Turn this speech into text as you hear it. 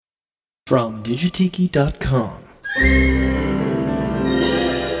from digitiki.com.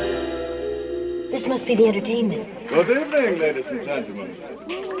 This must be the entertainment. Good evening, ladies and gentlemen.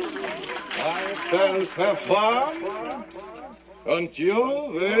 I shall perform, and you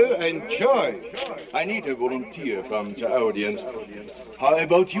will enjoy. I need a volunteer from the audience. How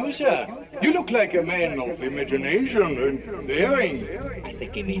about you, sir? You look like a man of imagination and daring. I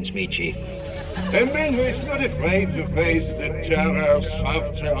think he means me, Chief. A man who is not afraid to face the terrors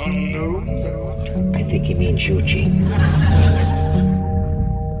of the unknown. I think he means you, Chief.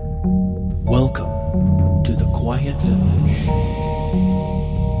 Welcome to the Quiet Village.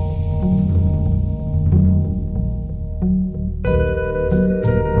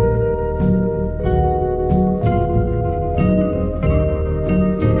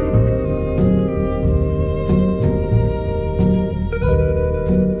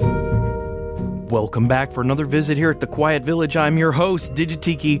 Welcome back for another visit here at the Quiet Village. I'm your host,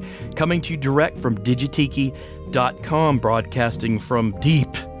 Digitiki, coming to you direct from digitiki.com, broadcasting from deep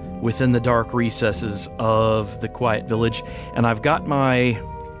within the dark recesses of the Quiet Village. And I've got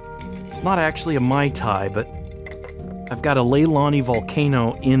it's not actually a Mai Tai, but I've got a Leilani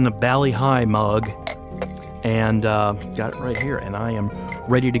Volcano in a Bali High mug, and got it right here, and I am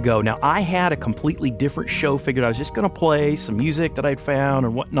ready to go. Now, I had a completely different show figured. I was just going to play some music that I'd found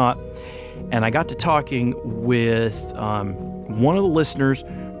and whatnot. And I got to talking with one of the listeners,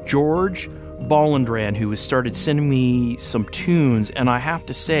 Georg Balandran, who has started sending me some tunes. And I have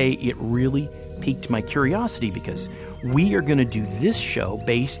to say, it really piqued my curiosity because we are going to do this show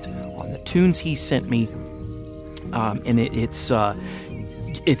based on the tunes he sent me. And it's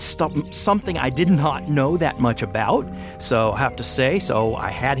something I did not know that much about. So I have to say, so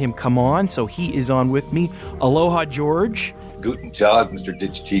I had him come on. So he is on with me. Aloha, Georg. Guten Tag, Mr.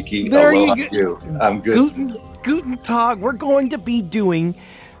 Digitiki. There Aloha you you. I'm good. Guten Tag. We're going to be doing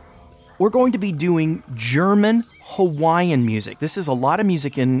German Hawaiian music. This is a lot of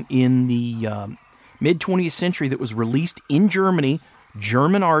music in the mid 20th century that was released in Germany,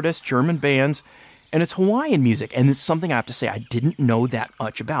 German artists, German bands, and it's Hawaiian music. And it's something I have to say I didn't know that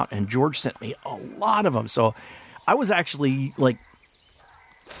much about. And George sent me a lot of them, so I was actually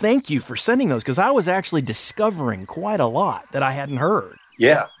thank you for sending those, because I was actually discovering quite a lot that I hadn't heard.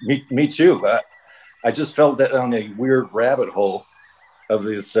 Yeah, me too. I just fell down a weird rabbit hole of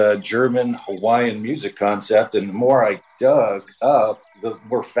this German Hawaiian music concept, and the more I dug up, the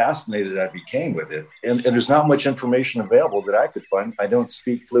more fascinated I became with it. And there's not much information available that I could find. I don't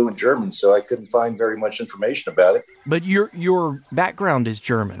speak fluent German, so I couldn't find very much information about it. But your background is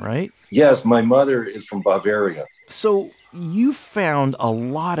German, right? Yes, my mother is from Bavaria. So you found a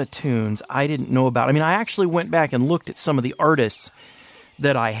lot of tunes I didn't know about. I mean, I actually went back and looked at some of the artists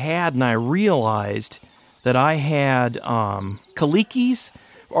that I had, and I realized that I had Kalikis,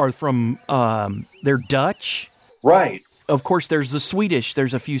 are from, they're Dutch. Right. Of course, there's a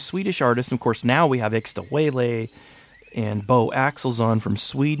few Swedish artists. Of course, now we have Ixta Wele and Bo Axelson from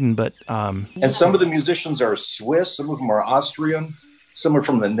Sweden. But and some of the musicians are Swiss, some of them are Austrian, some are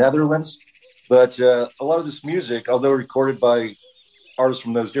from the Netherlands. But a lot of this music, although recorded by artists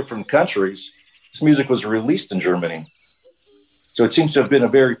from those different countries, this music was released in Germany. So it seems to have been a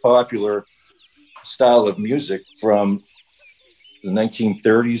very popular style of music from the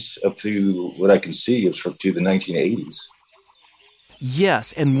 1930s up to what I can see is to the 1980s.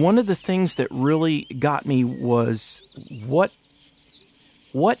 Yes, and one of the things that really got me was what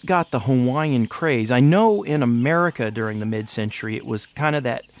got the Hawaiian craze. I know in America during the mid-century, it was kind of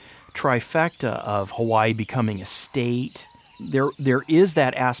that trifecta of Hawaii becoming a state. There is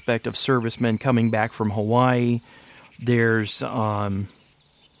that aspect of servicemen coming back from Hawaii. There's kind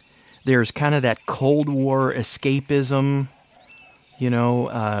of that Cold War escapism,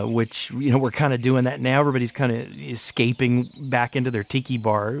 which, we're kind of doing that now. Everybody's kind of escaping back into their tiki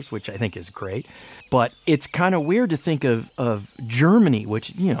bars, which I think is great. But it's kind of weird to think of Germany,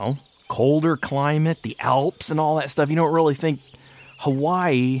 which, colder climate, the Alps and all that stuff. You don't really think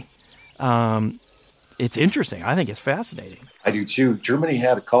Hawaii. It's interesting. I think it's fascinating. I do too. Germany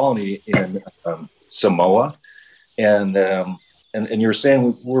had a colony in Samoa, and you're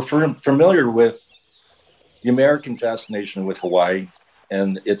saying we're familiar with the American fascination with Hawaii,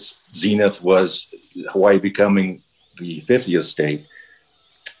 and its zenith was Hawaii becoming the 50th state.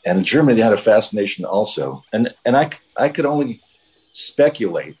 And in Germany, they had a fascination also. And I could only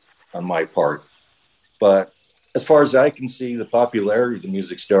speculate on my part, but as far as I can see, the popularity of the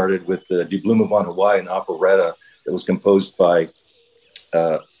music started with the Die Blume von Hawaii, an operetta that was composed by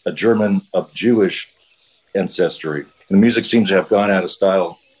a German of Jewish ancestry. And the music seems to have gone out of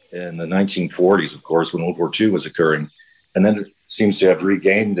style in the 1940s, of course, when World War II was occurring. and then it seems to have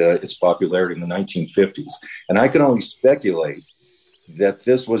regained its popularity in the 1950s. And I can only speculate that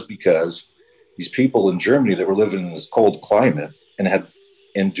this was because these people in Germany that were living in this cold climate and had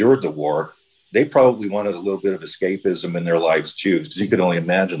endured the war, they probably wanted a little bit of escapism in their lives too, because you could only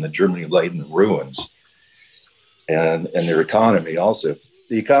imagine that Germany lay in the ruins, and their economy also.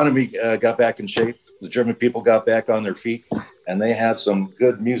 The economy got back in shape. The German people got back on their feet, and they had some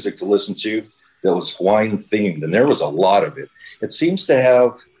good music to listen to that was Hawaiian themed, and there was a lot of it. It seems to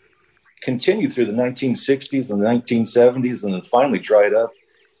have continued through the 1960s and the 1970s, and then finally dried up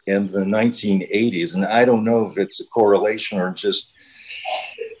in the 1980s. And I don't know if it's a correlation or just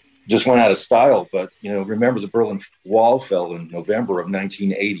went out of style, but remember the Berlin Wall fell in November of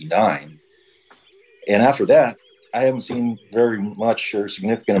 1989, and after that I haven't seen very much or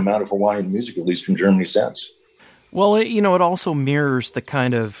significant amount of Hawaiian music, at least from Germany, since. Well, it also mirrors the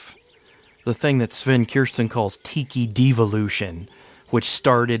thing that Sven Kirsten calls tiki devolution, which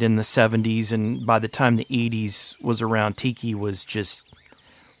started in the 70s, and by the time the 80s was around, tiki was just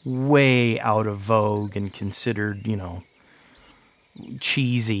way out of vogue and considered,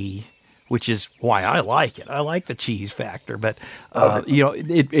 cheesy, which is why I like it. I like the cheese factor, but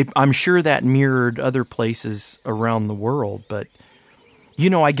I'm sure that mirrored other places around the world. But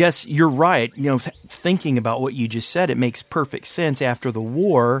I guess you're right. Thinking about what you just said, it makes perfect sense. After the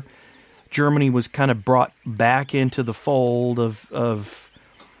war, Germany was kind of brought back into the fold of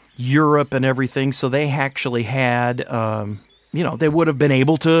Europe and everything, so they actually had, they would have been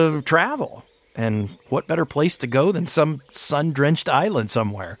able to travel. And what better place to go than some sun-drenched island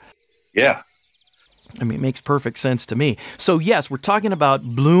somewhere? Yeah. I mean, it makes perfect sense to me. So, yes, we're talking about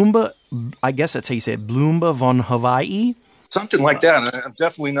Bloomba. I guess that's how you say it, Bloomba von Hawaii. Something like that. I'm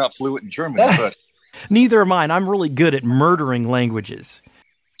definitely not fluent in German, but... Neither am I. I'm really good at murdering languages.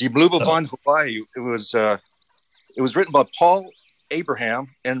 Die Bloomba von Hawaii, it was written by Paul Abraham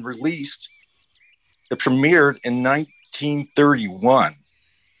and released, it premiered in 1931.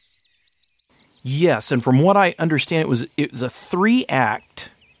 Yes, and from what I understand, it was a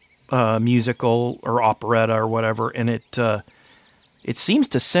 3-act musical or operetta or whatever, and it seems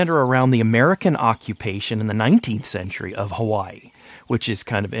to center around the American occupation in the 19th century of Hawaii, which is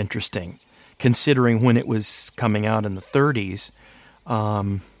kind of interesting, considering when it was coming out in the 30s.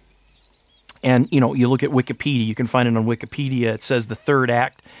 And, you look at Wikipedia, you can find it on Wikipedia. It says the 3rd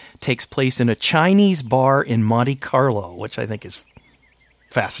act takes place in a Chinese bar in Monte Carlo, which I think is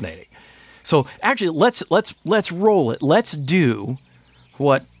fascinating. So actually, let's roll it. Let's do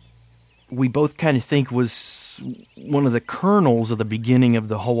what we both kind of think was one of the kernels of the beginning of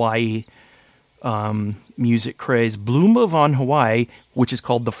the Hawaii music craze, Bloomba von Hawaii, which is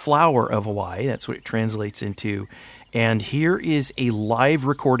called The Flower of Hawaii. That's what it translates into. And here is a live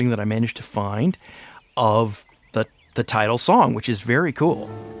recording that I managed to find of the title song, which is very cool.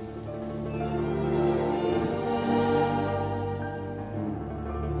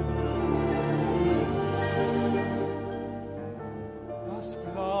 Das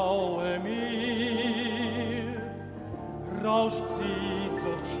blaue Meer rauscht zieht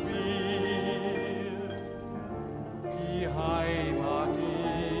und spielt, die Heimat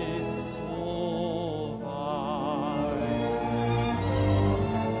ist so weit.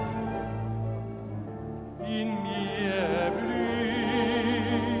 In mir blüht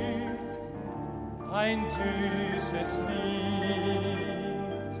ein süßes Lied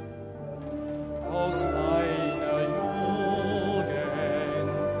aus meiner Jugendzeit.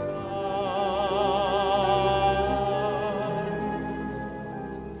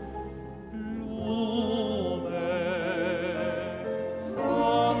 Blume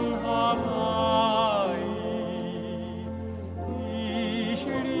von Hawaii, ich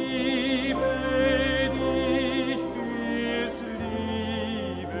liebe dich fürs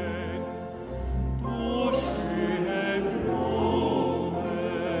Leben, du schöne Blume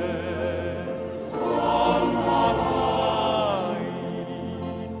von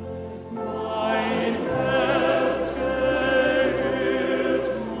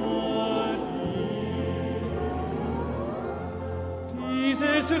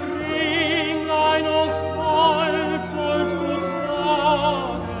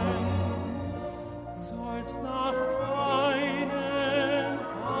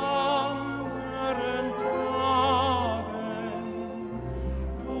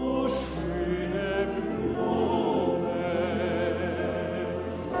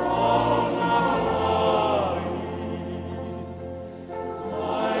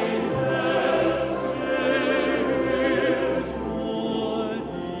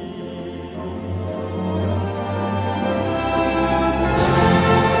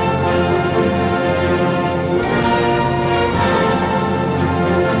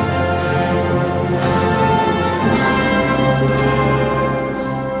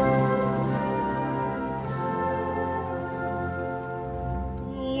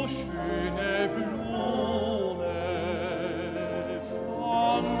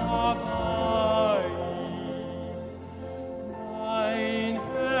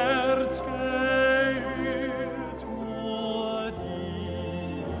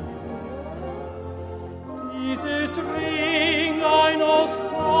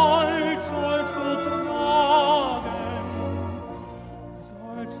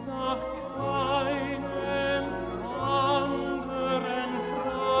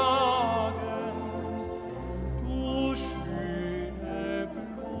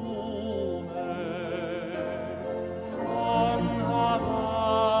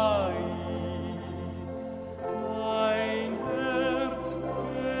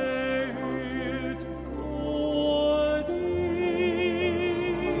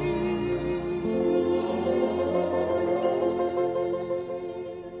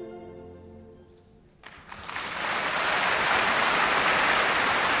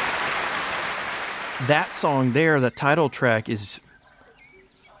that song there, that title track, is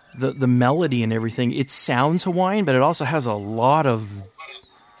the melody and everything. It sounds Hawaiian, but it also has a lot of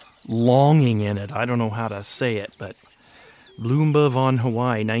longing in it. I don't know how to say it, but Bloomba von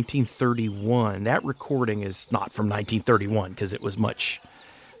Hawaii, 1931. That recording is not from 1931 because it was much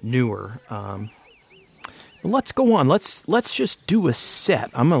newer. Let's go on. Let's just do a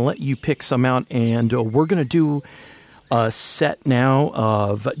set. I'm going to let you pick some out, and we're going to do a set now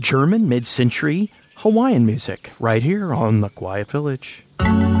of German mid-century Hawaiian music right here on The Quiet Village.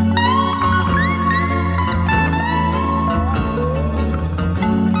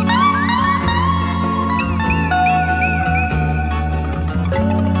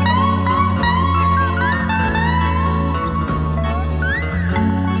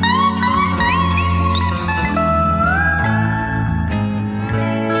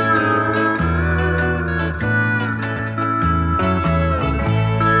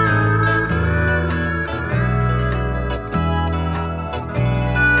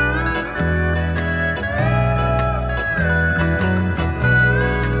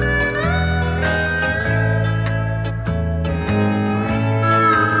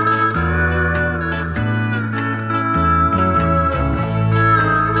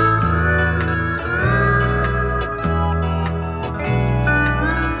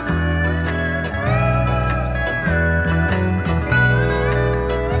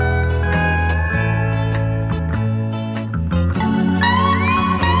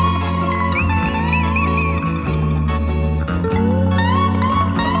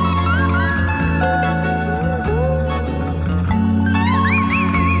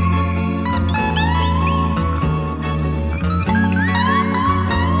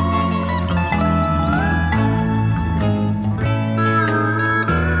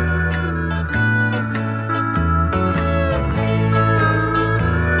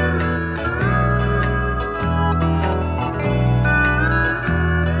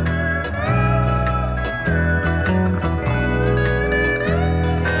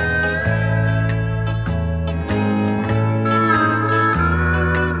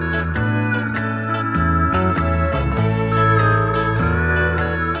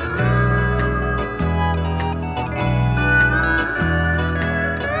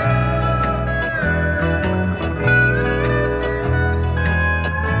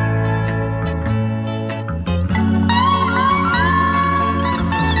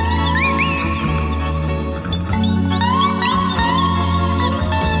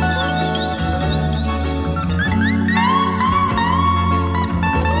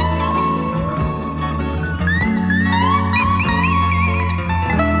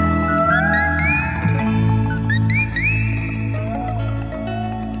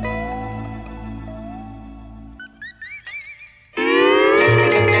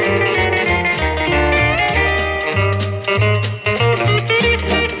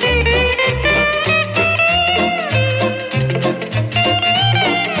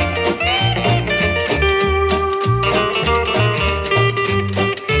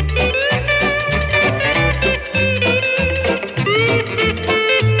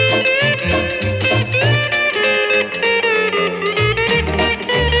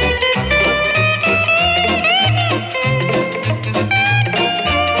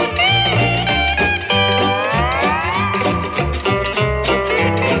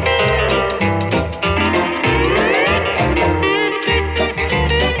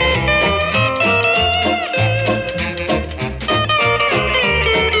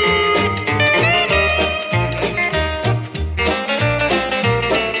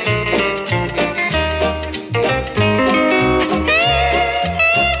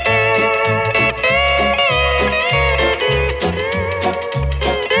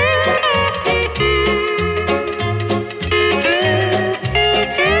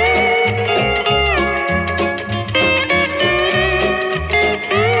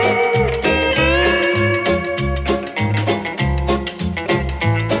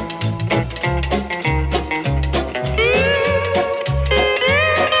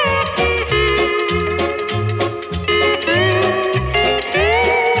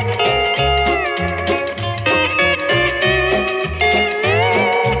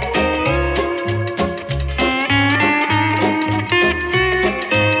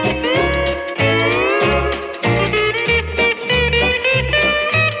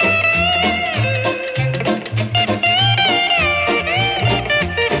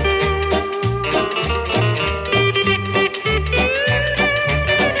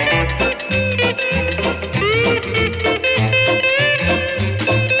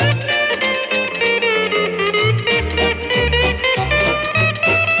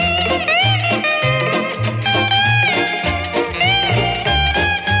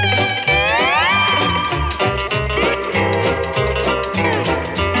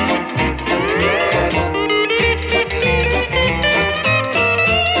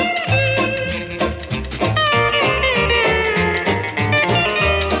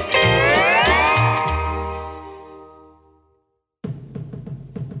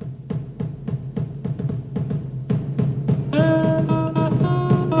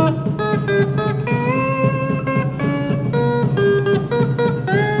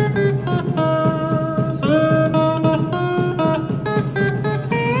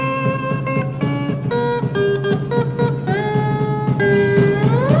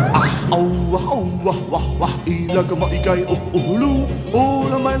 ila ka mai kai o hulu o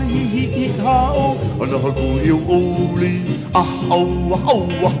la mai hi hi hi hao ana haku eu oli a au au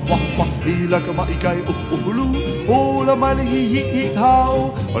wa wa wa ila ka mai kai o hulu o la mai hi hi hi hao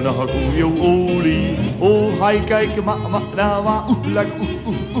ana haku eu oli o hai kai ka ma na wa la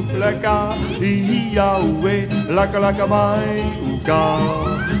la ka hi ya we la ka mai u ka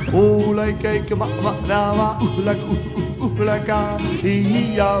o la kai ka ma na wa la ka hi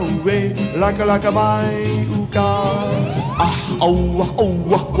ya we la ka mai u ka au wa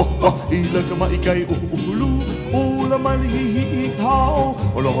ila ka mai kai o hulu o la mai hi hi hao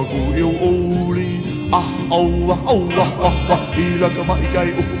o la haku eu oli au wa ila ka mai kai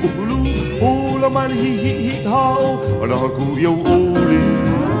o hulu o la mai hi hi hao o la haku eu oli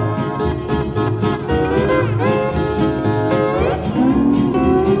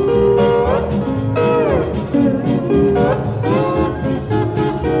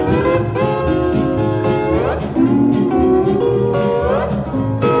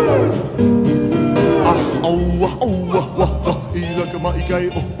kai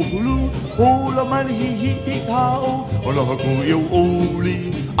o hulu o la mai hi hi hi hao o la haku eu oli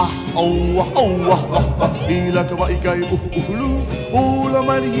au i la ka mai kai o hulu o la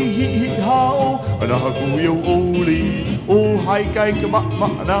mai hi hi hi hao o la haku eu oli o hai kai ka ma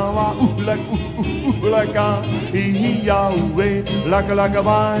na wa la ka hi hi ya we la ka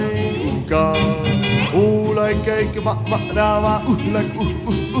mai u ka o la kai ka ma na wa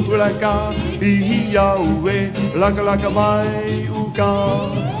la ka hi hi ya we la ka mai u ka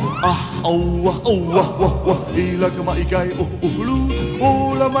wa i la ka mai kai o hulu o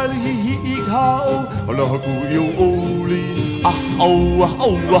la mai hi hi hao o la haku eu oli wa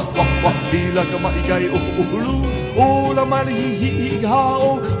i la ka mai kai o hulu o la mai hi hi hao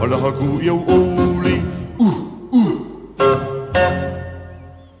o la haku eu oli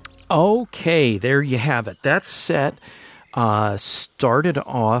Okay, there you have it. That set started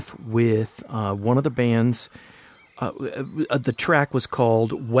off with one of the bands. The track was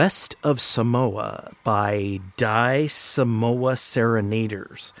called West of Samoa by Die Samoa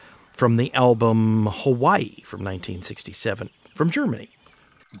Serenaders from the album Hawaii from 1967 from Germany.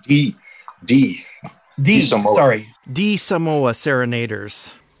 D Samoa. Sorry. D Samoa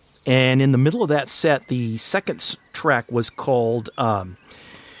Serenaders. And in the middle of that set, the second track was called Okole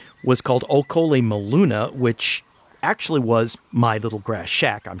Maluna, which actually was My Little Grass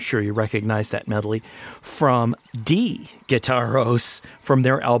Shack. I'm sure you recognize that medley from D Guitarros from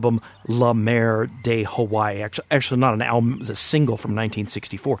their album La Mer de Hawaii. Actually not an album, it was a single from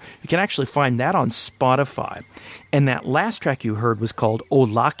 1964. You can actually find that on Spotify. And that last track you heard was called O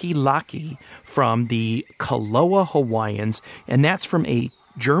Laki Laki from the Kaloa Hawaiians, and that's from a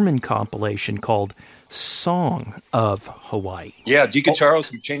German compilation called Song of Hawaii. Yeah, D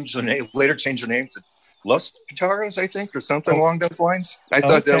Guitarros later changed their name to Los Guitarros, I think, or something along those lines. I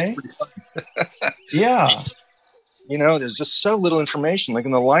thought that was pretty fun. Yeah. You know, there's just so little information. Like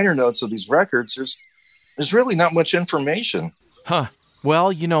in the liner notes of these records, there's really not much information. Huh.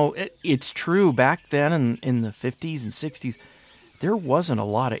 Well, you know, it's true. Back then in the 50s and 60s, there wasn't a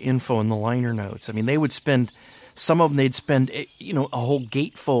lot of info in the liner notes. I mean, some of them they'd spend, a whole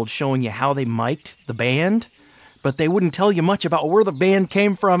gatefold showing you how they mic'd the band, but they wouldn't tell you much about where the band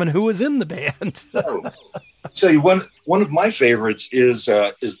came from and who was in the band. So one of my favorites is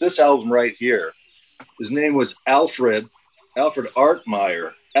this album right here. His name was Alfred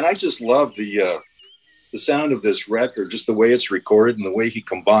Artmeyer, and I just love the sound of this record, just the way it's recorded and the way he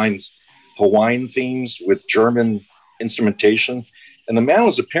combines Hawaiian themes with German instrumentation. And the man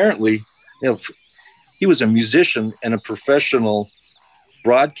was apparently, he was a musician and a professional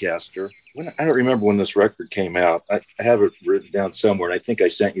broadcaster. I don't remember when this record came out. I have it written down somewhere, and I think I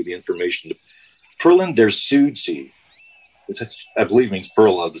sent you the information. Perlen der Südsee, which I believe means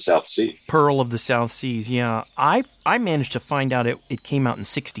Pearl of the South Sea. Pearl of the South Seas, yeah. I managed to find out it came out in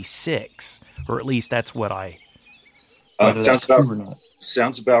 1966, or at least that's what I...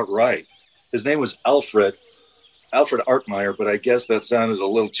 Sounds about right. His name was Alfred Artmeyer, but I guess that sounded a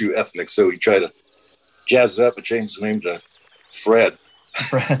little too ethnic, so he tried to jazz it up and change the name to Fred.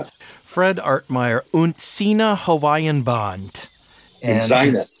 Fred Artmeyer und Sina Hawaiian Band. And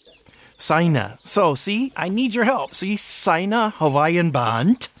Sina. So, see, I need your help. See, Sina Hawaiian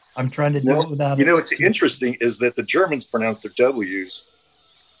Band. I'm trying to do it without it. What's interesting is that the Germans pronounce their W's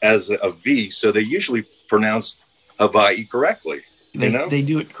as a V, so they usually pronounce Hawaii correctly. They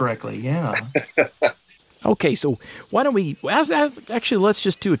do it correctly, yeah. Okay, so why don't we... Actually, let's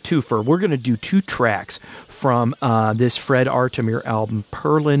just do a twofer. We're going to do two tracks from this Fred Artmeyer album,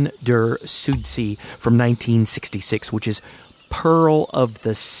 Perlen der Südsee, from 1966, which is Pearl of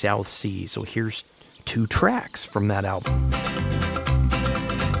the South Sea. So here's 2 tracks from that album.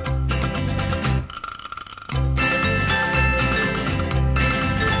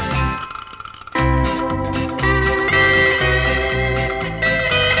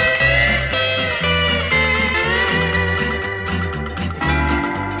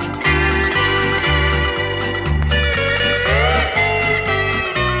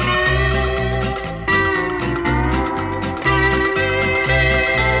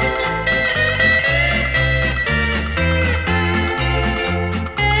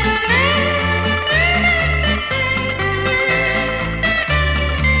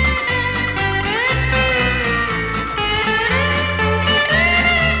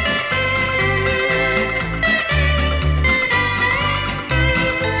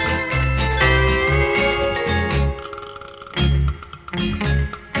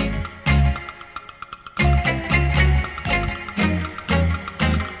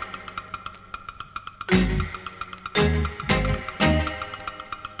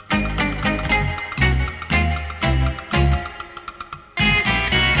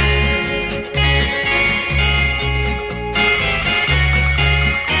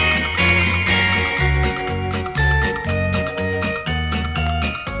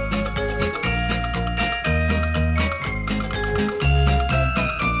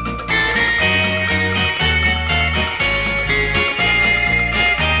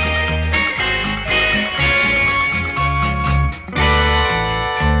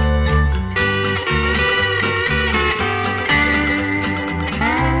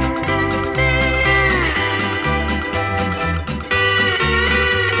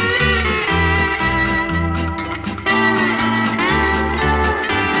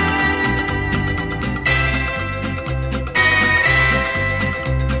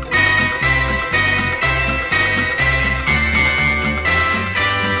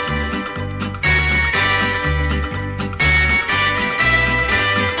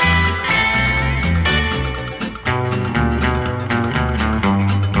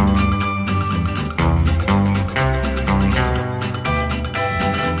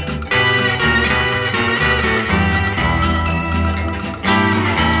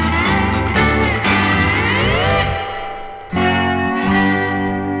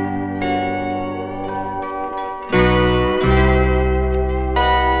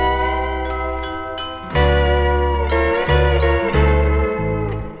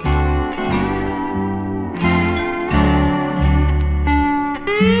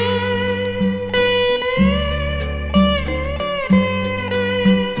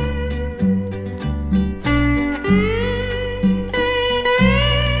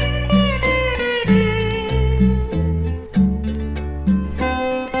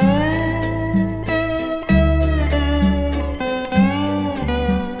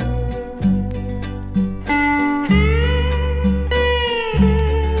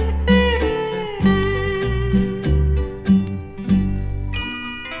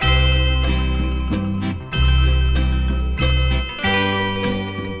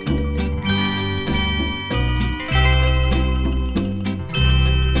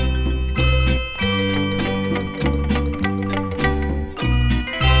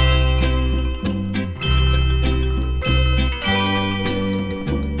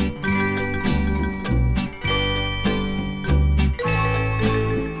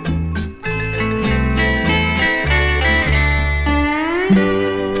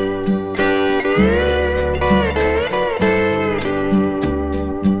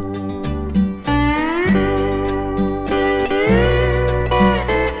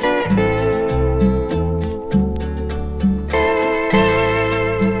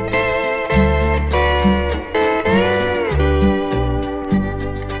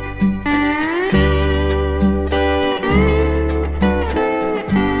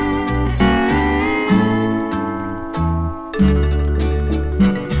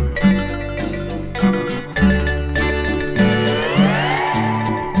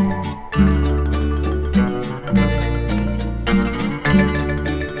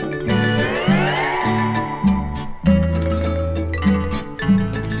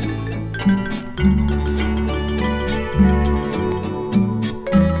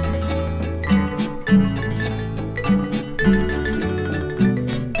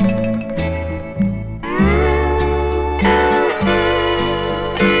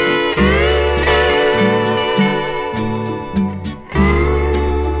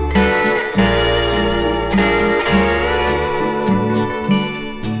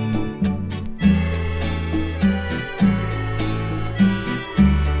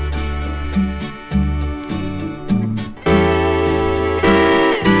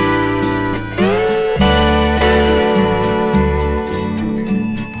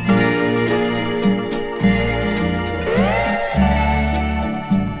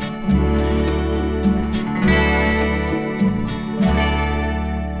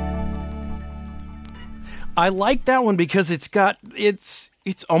 I like that one because it's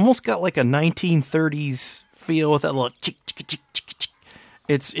almost got like a 1930s feel with that little chick, chick, chick, chick, chick.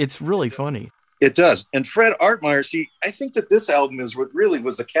 It's really funny. It does. And Fred Artmeyer, I think that this album is what really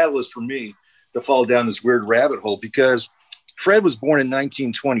was the catalyst for me to fall down this weird rabbit hole, because Fred was born in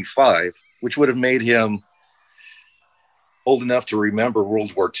 1925, which would have made him old enough to remember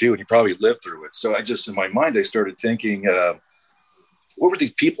World War II, and he probably lived through it. So in my mind, I started thinking, what were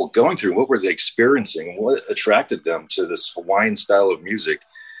these people going through? What were they experiencing? What attracted them to this Hawaiian style of music?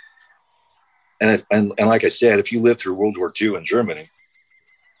 And like I said, if you lived through World War II in Germany,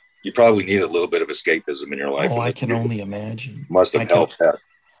 you probably need a little bit of escapism in your life. Oh, I can only imagine. Must have helped that.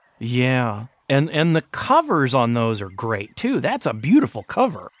 Yeah. And the covers on those are great too. That's a beautiful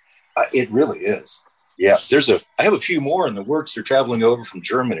cover. It really is. Yeah. I have a few more in the works. They're traveling over from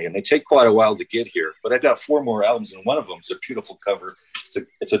Germany, and they take quite a while to get here. But I've got 4 more albums, and one of them is a beautiful cover.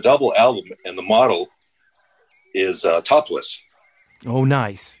 It's a double album, and the model is topless. Oh,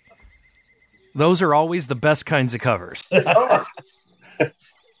 nice. Those are always the best kinds of covers.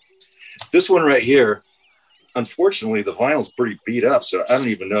 This one right here, unfortunately, the vinyl's pretty beat up, so I don't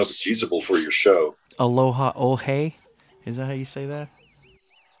even know if it's usable for your show. Aloha Ohe? Is that how you say that?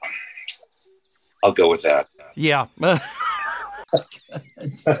 I'll go with that. Yeah.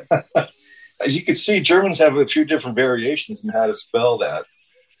 As you can see, Germans have a few different variations in how to spell that.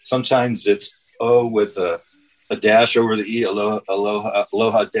 Sometimes it's O with a dash over the E,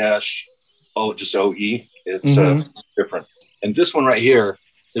 aloha dash, just O-E. It's different. And this one right here,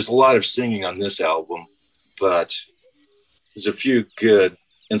 there's a lot of singing on this album, but there's a few good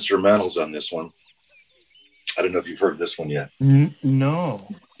instrumentals on this one. I don't know if you've heard this one yet. No.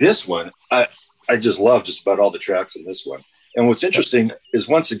 This one, I just love just about all the tracks in this one. And what's interesting is,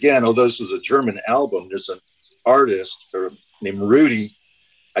 once again, although this was a German album, there's an artist named Rudy.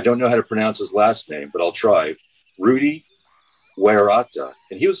 I don't know how to pronounce his last name, but I'll try. Rudy Wairata.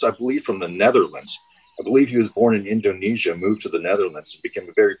 And he was, I believe, from the Netherlands. I believe he was born in Indonesia, moved to the Netherlands, and became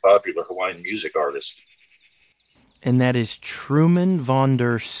a very popular Hawaiian music artist. And that is Truman van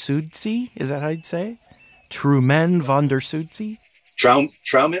der Zuidsee? Is that how you'd say? Truman van der Zuidsee?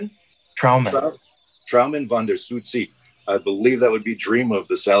 Trauman van der Zuidsee. I believe that would be Dream of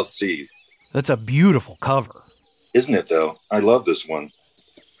the South Sea. That's a beautiful cover. Isn't it, though? I love this one.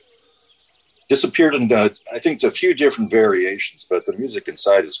 This appeared in, I think, a few different variations, but the music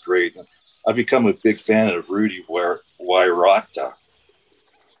inside is great. I've become a big fan of Rudy Wairata.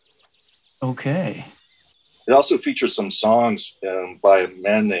 Okay. It also features some songs by a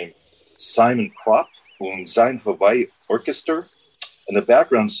man named Simon Kropp and sein Hawaii Orchestra. And the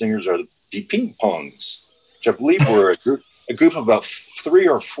background singers are the Ping Pongs, which I believe were a group of about 3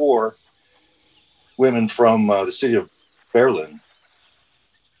 or 4 women from the city of Berlin.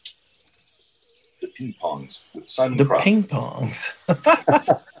 The Ping Pongs with Simon Kropp. The Ping Pongs.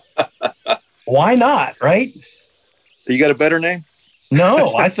 Why not, right? You got a better name?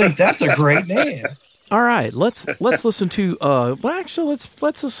 No, I think that's a great name. All right, let's listen to let's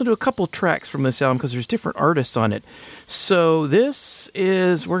listen to a couple tracks from this album, because there's different artists on it. So we're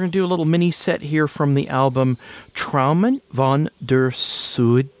going to do a little mini set here from the album Trauman van der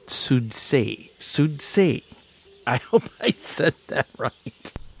Zuidsee. I hope I said that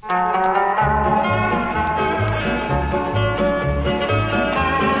right.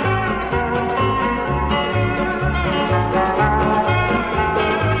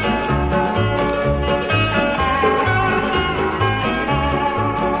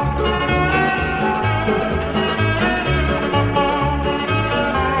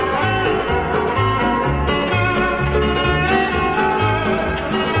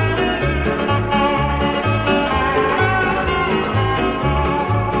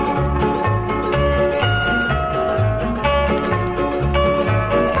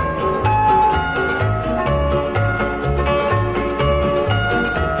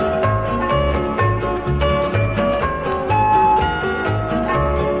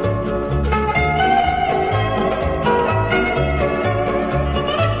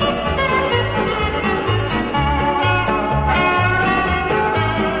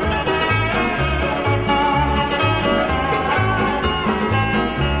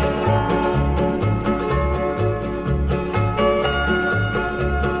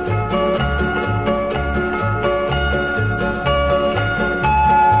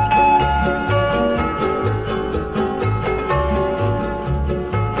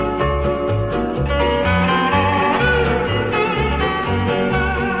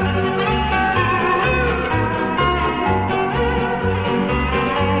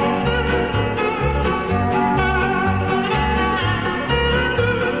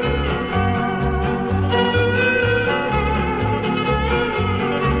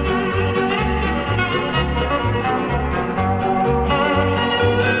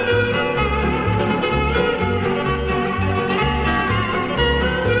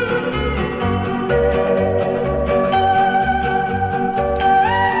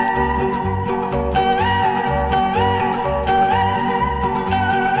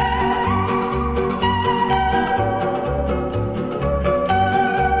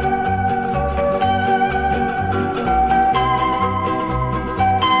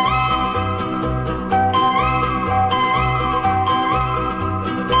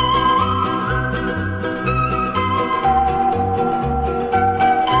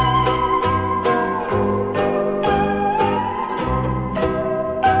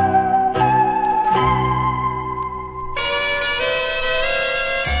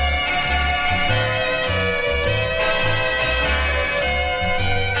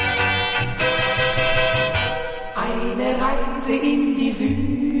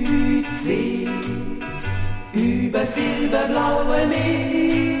 Südsee, über silberblaue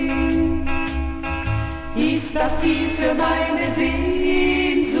Meer. Ist das Ziel für meine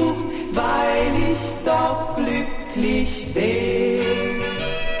Sehnsucht, weil ich dort glücklich wär.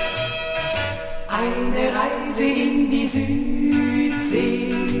 Eine Reise in die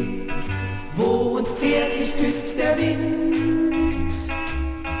Südsee, wo uns zärtlich küsst der Wind.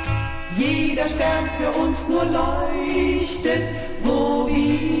 Jeder Stern für uns nur leuchtet, wo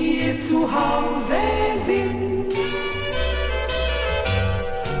wir zu Hause sind.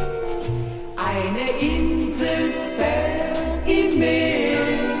 Eine Insel fern im Meer,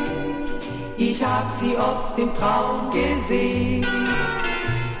 ich hab sie oft im Traum gesehen.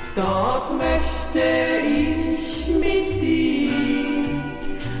 Dort möchte ich mit dir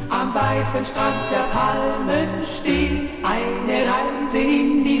am weißen Strand der Palmen stehen. Eine Reise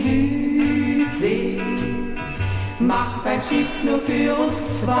in die Südsee, macht ein Schiff nur für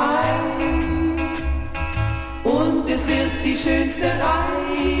uns zwei. Und es wird die schönste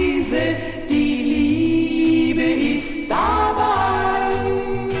Reise, die Liebe ist dabei.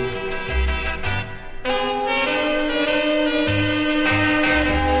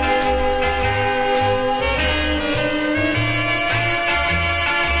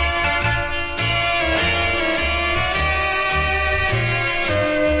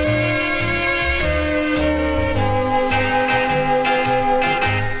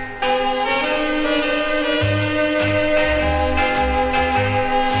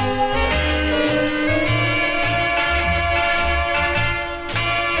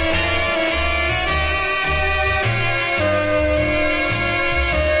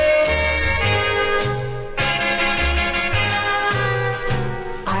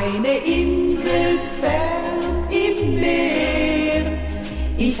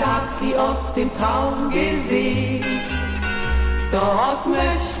 Oft im Traum gesehen, dort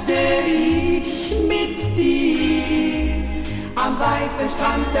möchte ich mit dir am weißen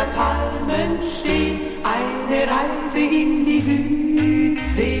Strand der Palmen stehen. Eine Reise in die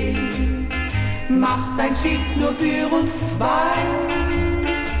Südsee, macht ein Schiff nur für uns zwei.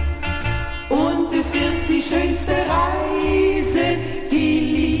 Und es wird die schönste Reise,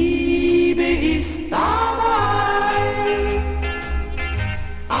 die Liebe ist dabei.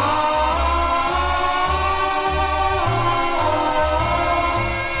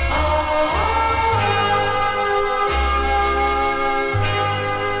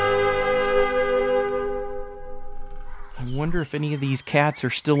 I wonder if any of these cats are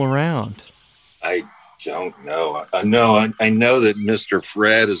still around. I don't know. I know that Mr.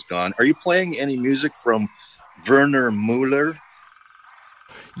 Fred is gone. Are you playing any music from Werner Müller?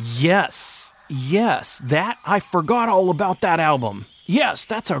 Yes. That I forgot all about that album. Yes,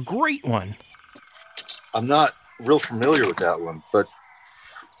 that's a great one. I'm not real familiar with that one, but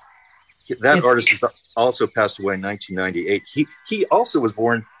that artist has also passed away in 1998. He also was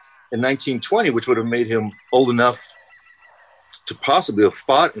born in 1920, which would have made him old enough to possibly have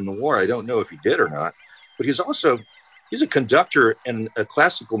fought in the war. I don't know if he did or not, but he's a conductor and a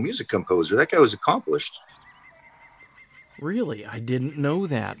classical music composer. That guy was accomplished. Really? I didn't know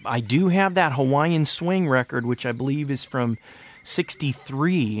that. I do have that Hawaiian swing record, which I believe is from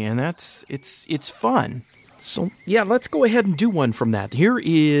 63, and it's fun. So yeah, let's go ahead and do one from that.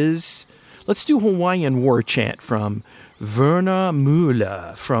 Let's do Hawaiian War Chant from Werner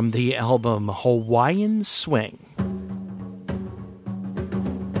Müller from the album Hawaiian Swing.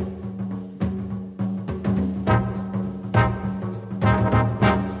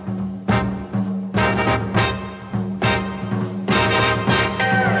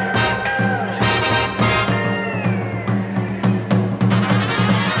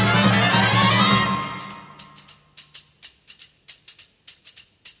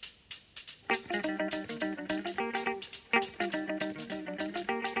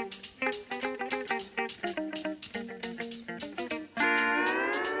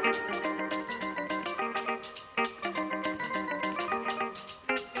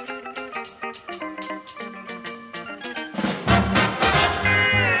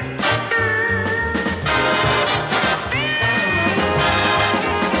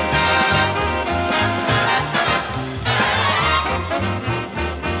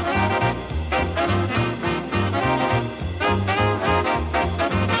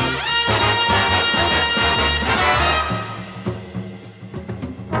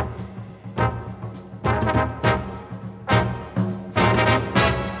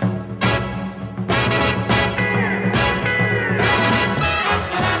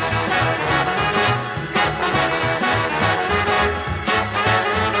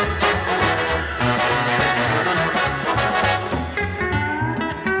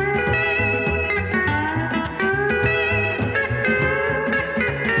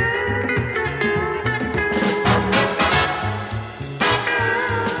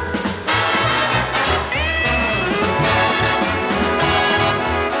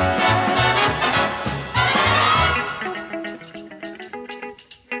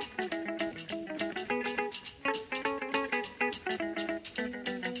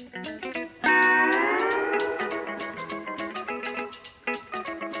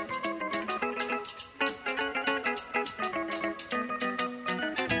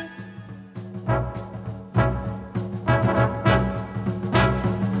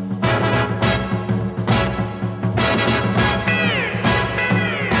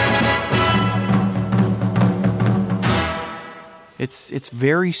 It's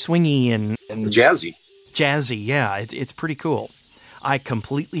very swingy and Jazzy. jazzy. Yeah, it's pretty cool. I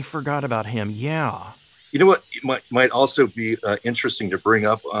completely forgot about him. Yeah. You know what might also be interesting to bring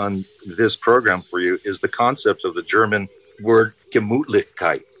up on this program for you is the concept of the German word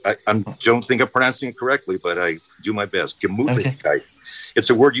Gemütlichkeit. I don't think I'm pronouncing it correctly, but I do my best. Gemütlichkeit. Okay. It's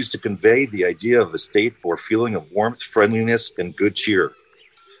a word used to convey the idea of a state or feeling of warmth, friendliness, and good cheer.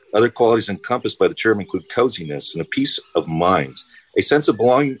 Other qualities encompassed by the term include coziness and a peace of mind, a sense of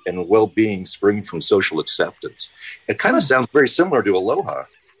belonging and well-being springing from social acceptance. It kind of sounds very similar to aloha.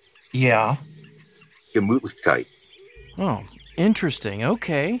 Yeah. Gemütlichkeit. Oh, interesting.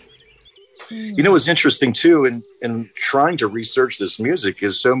 Okay. You know what's interesting, too, in trying to research this music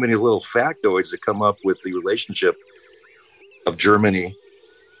is so many little factoids that come up with the relationship of Germany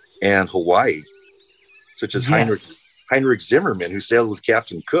and Hawaii, such as Heinrich Zimmermann, who sailed with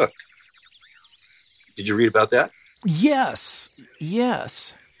Captain Cook. Did you read about that? Yes.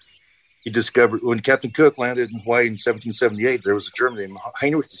 He discovered when Captain Cook landed in Hawaii in 1778, there was a German named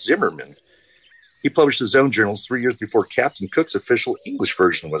Heinrich Zimmermann. He published his own journals 3 years before Captain Cook's official English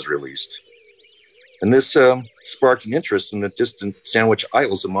version was released. And this sparked an interest in the distant Sandwich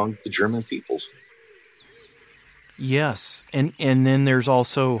Isles among the German peoples. Yes. And then there's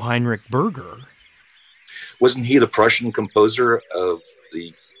also Heinrich Berger. Wasn't he the Prussian composer of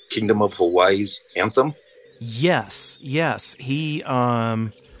the Kingdom of Hawaii's anthem? Yes. He,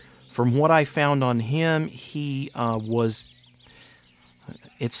 from what I found on him, he was...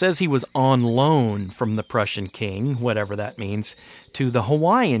 It says he was on loan from the Prussian king, whatever that means, to the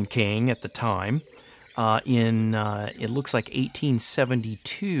Hawaiian king at the time in, it looks like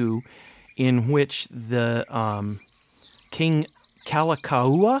 1872, in which the King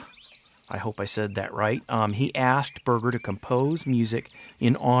Kalakaua, I hope I said that right, he asked Berger to compose music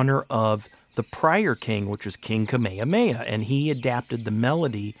in honor of the prior king, which was King Kamehameha, and he adapted the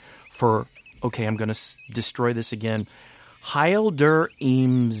melody for, okay, I'm going to destroy this again, Heil der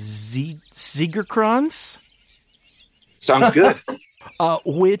im Siegerkranz? Sounds good.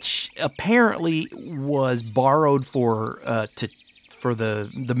 Which apparently was borrowed for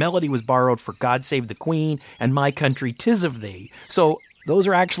the melody was borrowed for God Save the Queen and My Country 'Tis of Thee. So those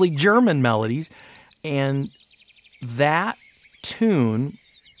are actually German melodies, and that tune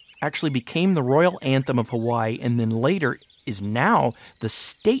actually became the royal anthem of Hawaii, and then later is now the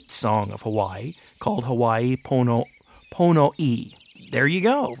state song of Hawaii, called Hawaii Pono'i. There you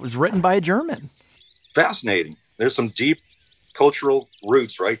go. It was written by a German. Fascinating. There's some deep cultural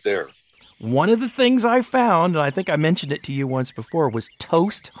roots right there. One of the things I found, and I think I mentioned it to you once before, was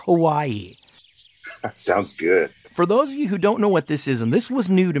Toast Hawaii. Sounds good. For those of you who don't know what this is, and this was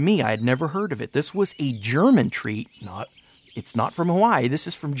new to me, I had never heard of it. This was a German treat. It's not from Hawaii. This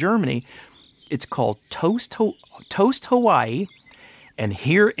is from Germany. It's called Toast Hawaii, and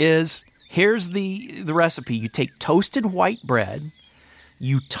here's the recipe. You take toasted white bread,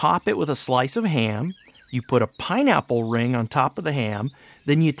 you top it with a slice of ham, you put a pineapple ring on top of the ham,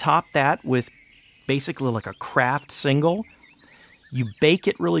 then you top that with basically like a Kraft single. You bake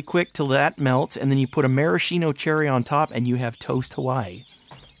it really quick till that melts, and then you put a maraschino cherry on top, and you have Toast Hawaii.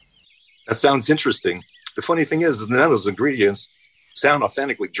 That sounds interesting. The funny thing is none of those ingredients sound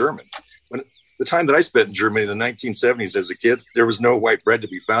authentically German. When the time that I spent in Germany in the 1970s as a kid, there was no white bread to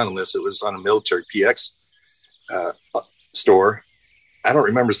be found unless it was on a military PX store. I don't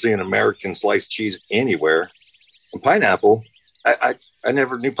remember seeing American sliced cheese anywhere. And pineapple, I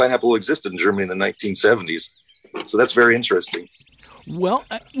never knew pineapple existed in Germany in the 1970s. So that's very interesting. Well,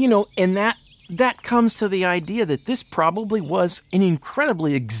 and that comes to the idea that this probably was an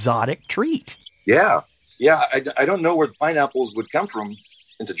incredibly exotic treat. Yeah. I don't know where the pineapples would come from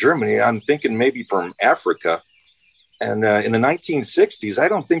into Germany. I'm thinking maybe from Africa. And in the 1960s, I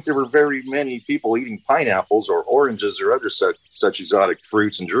don't think there were very many people eating pineapples or oranges or other such exotic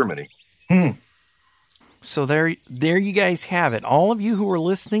fruits in Germany. So there you guys have it. All of you who are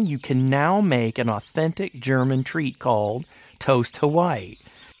listening, you can now make an authentic German treat called Toast Hawaii.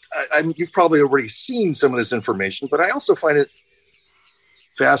 You've probably already seen some of this information, but I also find it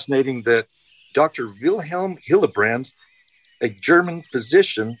fascinating that Dr. Wilhelm Hillebrand, a German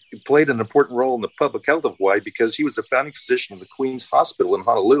physician who played an important role in the public health of Hawaii because he was the founding physician of the Queen's Hospital in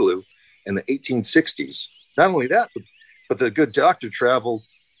Honolulu in the 1860s. Not only that, but the good doctor traveled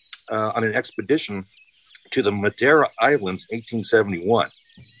on an expedition to the Madeira Islands in 1871.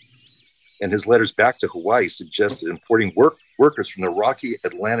 And his letters back to Hawaii suggested importing workers from the rocky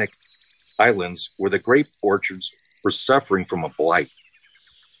Atlantic islands where the grape orchards were suffering from a blight.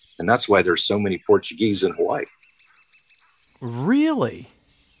 And that's why there's so many Portuguese in Hawaii. Really?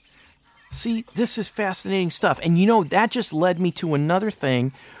 See, this is fascinating stuff. And that just led me to another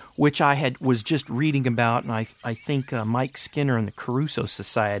thing, which I was just reading about, and I think Mike Skinner and the Caruso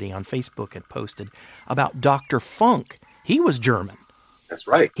Society on Facebook had posted about Dr. Funk. He was German. That's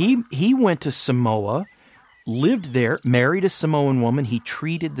right. He went to Samoa, lived there, married a Samoan woman. He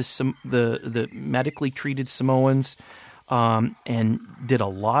treated the medically treated Samoans, and did a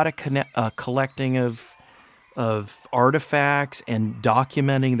lot of collecting of artifacts and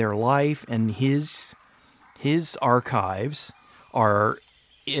documenting their life. And his archives are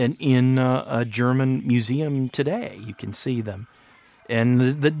in a German museum today. You can see them. And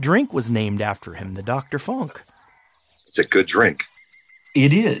the drink was named after him, the Dr. Funk. It's a good drink.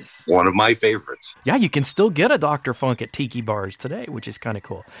 It is. One of my favorites. Yeah, you can still get a Dr. Funk at tiki bars today, which is kind of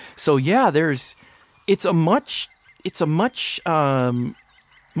cool. So yeah, it's a much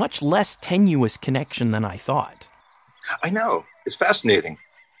less tenuous connection than I thought. I know. It's fascinating.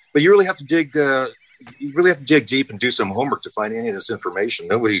 But you really have to dig deep and do some homework to find any of this information.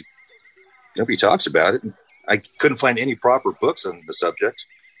 Nobody talks about it. I couldn't find any proper books on the subject.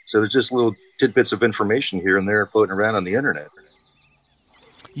 So there's just little tidbits of information here and there floating around on the internet.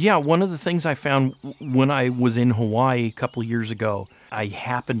 Yeah, one of the things I found when I was in Hawaii a couple of years ago, I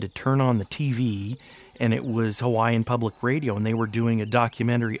happened to turn on the TV, and it was Hawaiian Public Radio, and they were doing a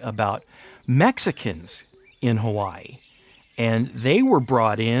documentary about Mexicans in Hawaii. And they were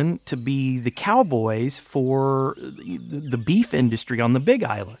brought in to be the cowboys for the beef industry on the Big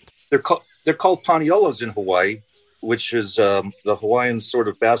Island. They're called Paniolos in Hawaii, which is the Hawaiian sort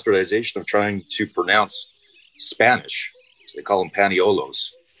of bastardization of trying to pronounce Spanish. So they call them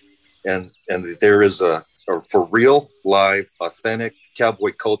Paniolos. And there is a for real, live, authentic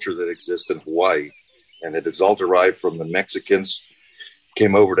cowboy culture that exists in Hawaii. And it is all derived from the Mexicans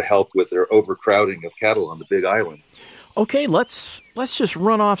came over to help with their overcrowding of cattle on the Big Island. Okay, let's just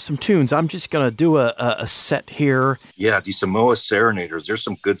run off some tunes. I'm just going to do a set here. Yeah, the Samoa Serenaders. There's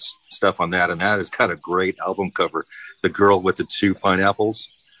some good stuff on that, and that has got a great album cover. The girl with the 2 pineapples.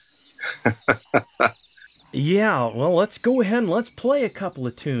 Yeah, well, let's go ahead and let's play a couple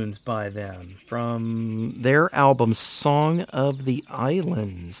of tunes by them from their album Song of the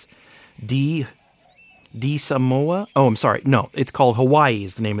Islands. D Samoa. Oh, I'm sorry. No, it's called Hawaii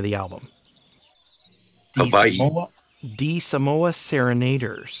is the name of the album. Hawaii. D Samoa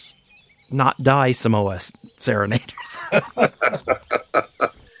Serenaders. Not Die Samoa Serenaders.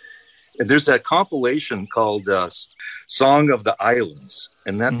 And there's that compilation called Song of the Islands,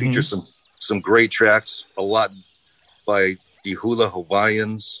 and that features some great tracks, a lot by the Hula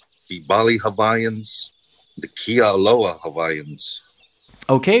Hawaiians, the Bali Hawaiians, the Kealoha Hawaiians.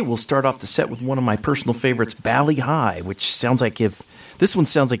 Okay, we'll start off the set with one of my personal favorites, Bali High, which sounds like if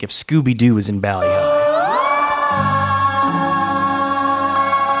Scooby-Doo was in Bali High.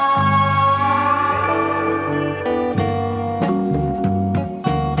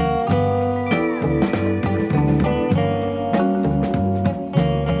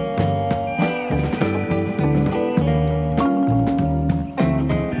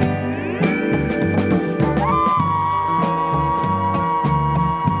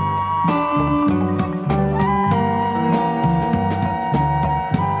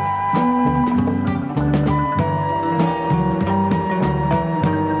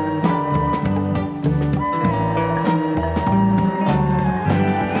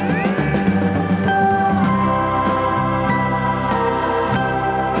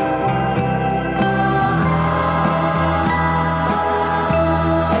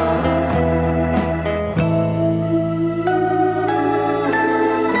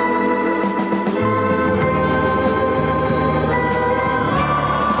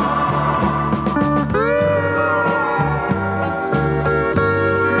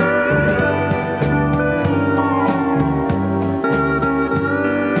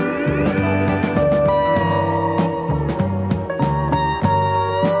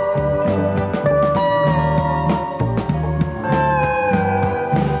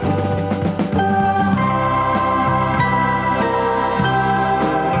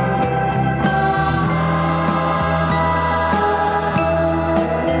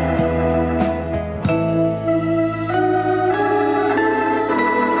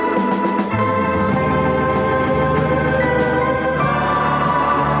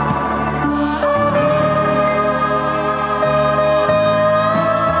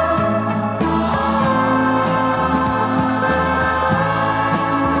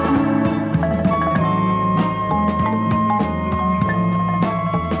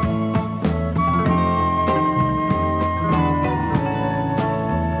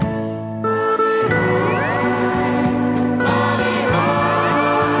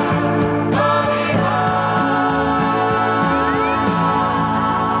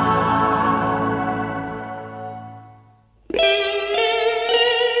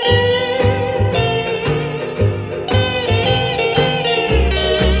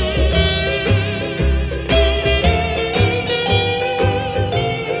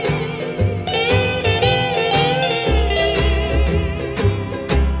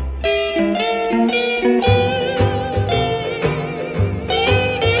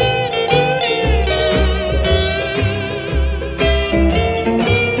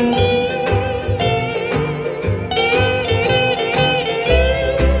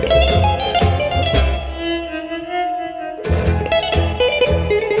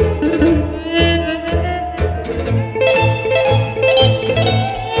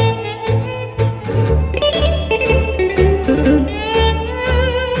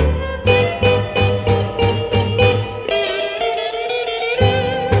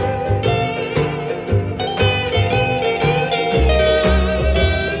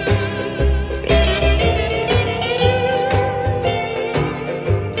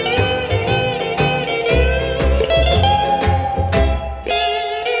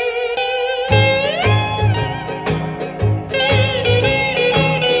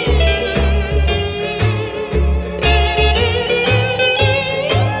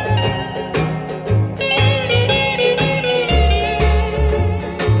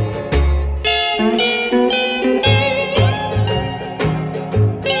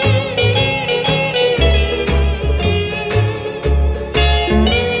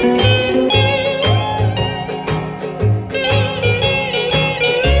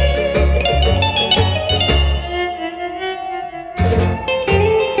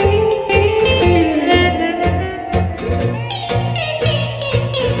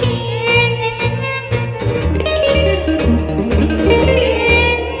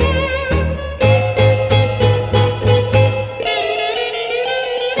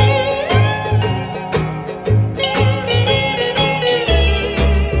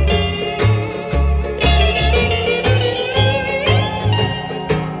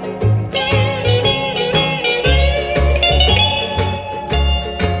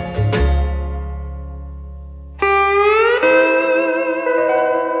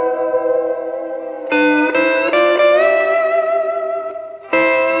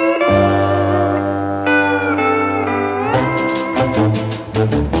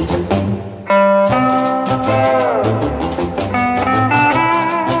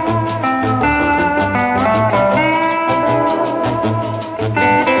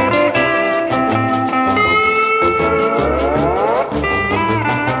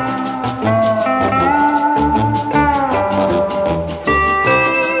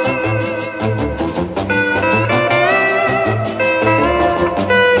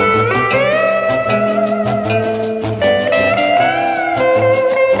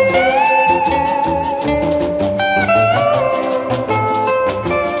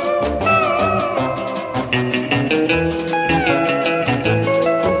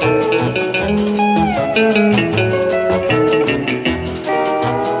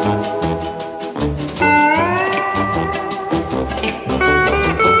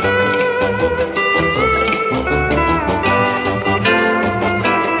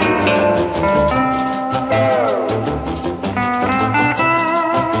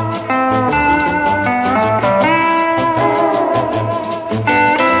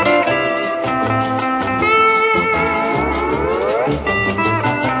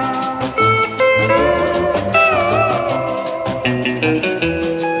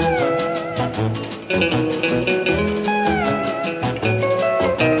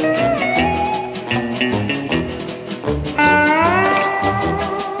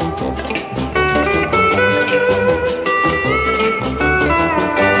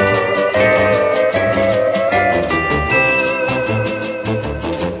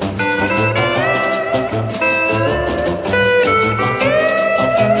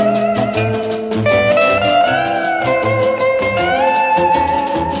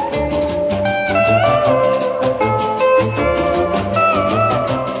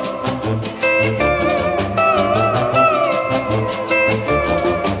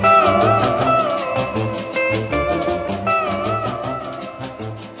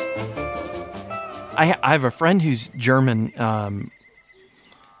 I have a friend who's German,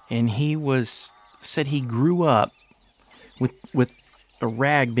 and he said he grew up with a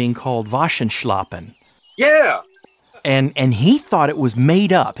rag being called Waschenschlappen. Yeah. And he thought it was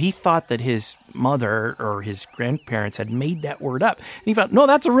made up. He thought that his mother or his grandparents had made that word up. And he thought, no,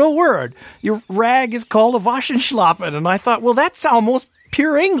 that's a real word. Your rag is called a Waschenschlappen. And I thought, well, that's almost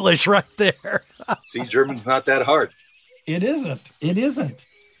pure English right there. See, German's not that hard. It isn't. It isn't.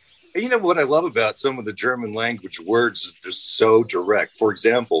 You know what I love about some of the German language words is they're so direct. For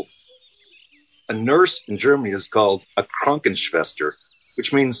example, a nurse in Germany is called a Krankenschwester,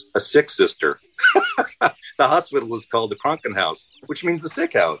 which means a sick sister. The hospital is called the Krankenhaus, which means the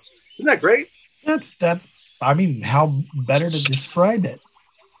sick house. Isn't that great? That's. I mean, how better to describe it?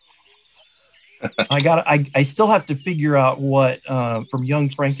 I still have to figure out what from Young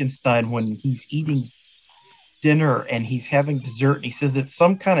Frankenstein when he's eating dinner and he's having dessert and he says it's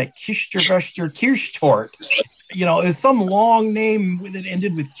some kind of Kirchtort. You know, it's some long name that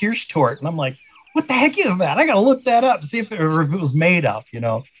ended with Kirchtort, and I'm like, what the heck is that? I got to look that up, see if it was made up. You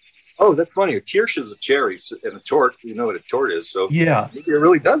know. Oh, that's funny. A kirsch is a cherry, and a tort, you know what a tort is. So yeah, maybe it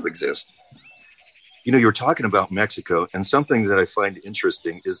really does exist. You know, you were talking about Mexico, and something that I find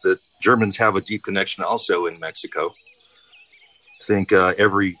interesting is that Germans have a deep connection also in Mexico. Think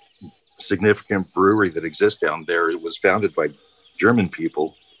every significant brewery that exists down there, it was founded by German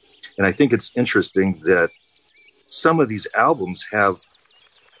people. And I think it's interesting that some of these albums have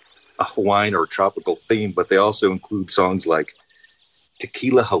a Hawaiian or tropical theme, but they also include songs like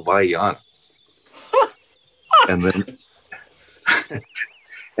Tequila Hawaiian. And then,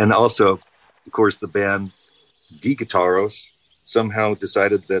 and also, of course, the band De Guitarros somehow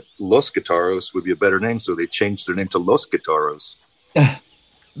decided that Los Guitarros would be a better name, so they changed their name to Los Guitarros.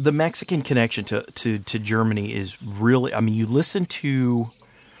 The Mexican connection to Germany is really, I mean, you listen to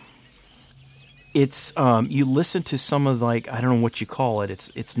some of, like, I don't know what you call it.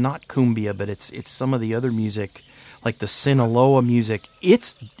 It's not cumbia, but it's some of the other music, like the Sinaloa music.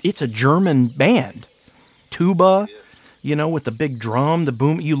 It's a German band. Tuba, you know, with the big drum, the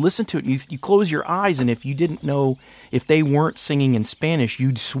boom. You listen to it, and you close your eyes, and if you didn't know, if they weren't singing in Spanish,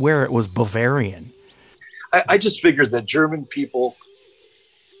 you'd swear it was Bavarian. I just figured that German people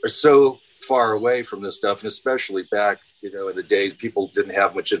are so far away from this stuff, and especially back, you know, in the days people didn't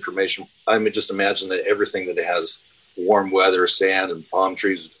have much information. I mean, just imagine that everything that has warm weather, sand, and palm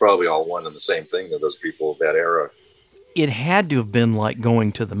trees, it's probably all one and the same thing to those people of that era. It had to have been like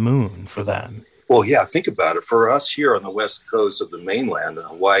going to the moon for them. Well, yeah, think about it. For us here on the west coast of the mainland,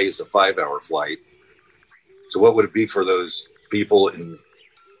 Hawaii is a 5-hour flight. So what would it be for those people in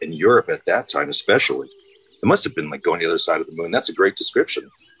Europe at that time, especially? It must have been like going to the other side of the moon. That's a great description.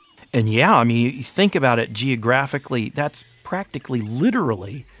 And yeah, I mean, you think about it geographically, that's practically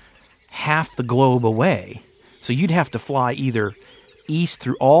literally half the globe away. So you'd have to fly either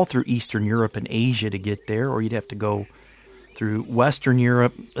through Eastern Europe and Asia to get there, or you'd have to go through Western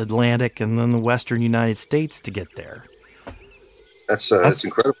Europe, Atlantic, and then the Western United States to get there. That's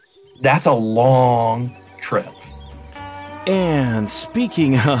incredible. That's a long trip. And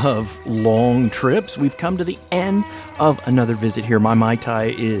speaking of long trips, we've come to the end of another visit here. My Mai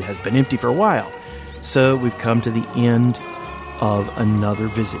Tai has been empty for a while. So we've come to the end of another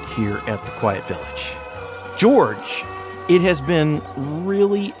visit here at the Quiet Village. George, it has been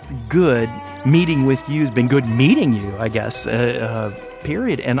really good meeting with you. It's been good meeting you, I guess,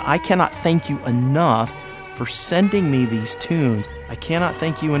 period. And I cannot thank you enough for sending me these tunes. I cannot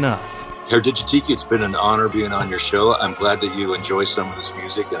thank you enough. Herr Digitiki, it's been an honor being on your show. I'm glad that you enjoy some of this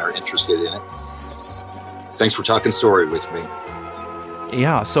music and are interested in it. Thanks for talking story with me.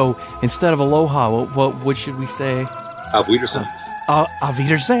 Yeah, so instead of aloha, what should we say? Auf Wiedersehen. Auf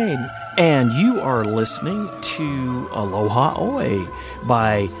Wiedersehen. And you are listening to Aloha Oi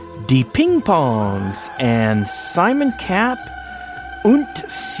by Die Ping Pongs and Simon Kapp und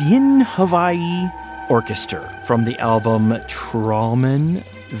Sien Hawaii Orchestra from the album Traumen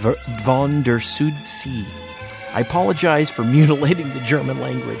von der Südsee. I apologize for mutilating the German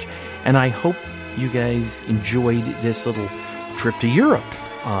language, and I hope you guys enjoyed this little trip to Europe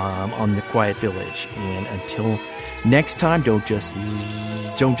on the Quiet Village. And until next time, don't just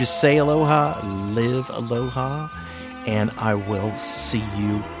say aloha, live aloha, and I will see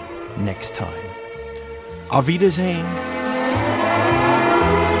you next time. Auf Wiedersehen.